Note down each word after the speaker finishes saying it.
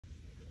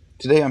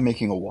Today I'm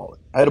making a wallet.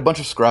 I had a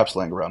bunch of scraps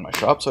laying around my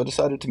shop, so I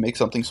decided to make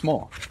something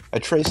small. I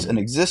traced an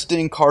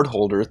existing card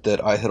holder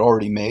that I had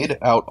already made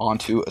out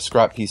onto a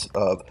scrap piece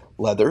of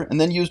leather,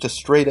 and then used a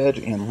straight edge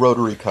and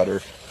rotary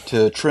cutter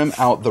to trim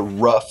out the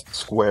rough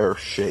square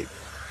shape.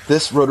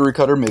 This rotary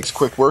cutter makes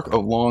quick work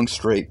of long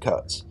straight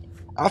cuts.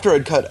 After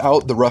I'd cut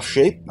out the rough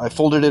shape, I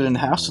folded it in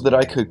half so that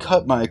I could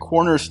cut my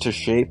corners to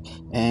shape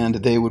and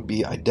they would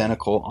be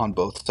identical on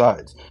both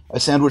sides. I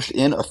sandwiched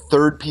in a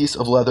third piece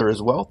of leather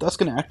as well. That's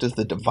going to act as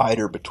the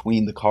divider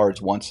between the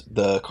cards once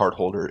the card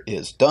holder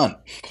is done.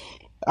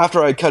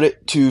 After I cut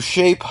it to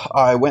shape,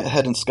 I went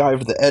ahead and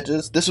skived the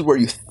edges. This is where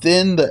you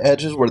thin the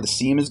edges where the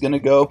seam is going to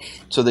go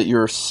so that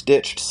your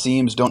stitched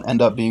seams don't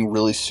end up being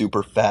really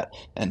super fat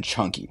and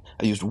chunky.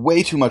 I used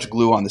way too much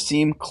glue on the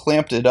seam,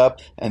 clamped it up,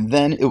 and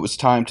then it was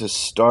time to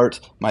start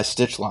my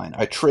stitch line.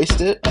 I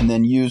traced it and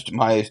then used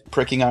my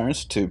pricking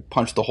irons to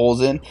punch the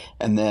holes in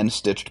and then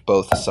stitched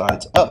both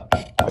sides up.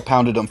 I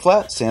pounded them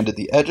flat, sanded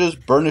the edges,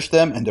 burnished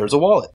them, and there's a wallet.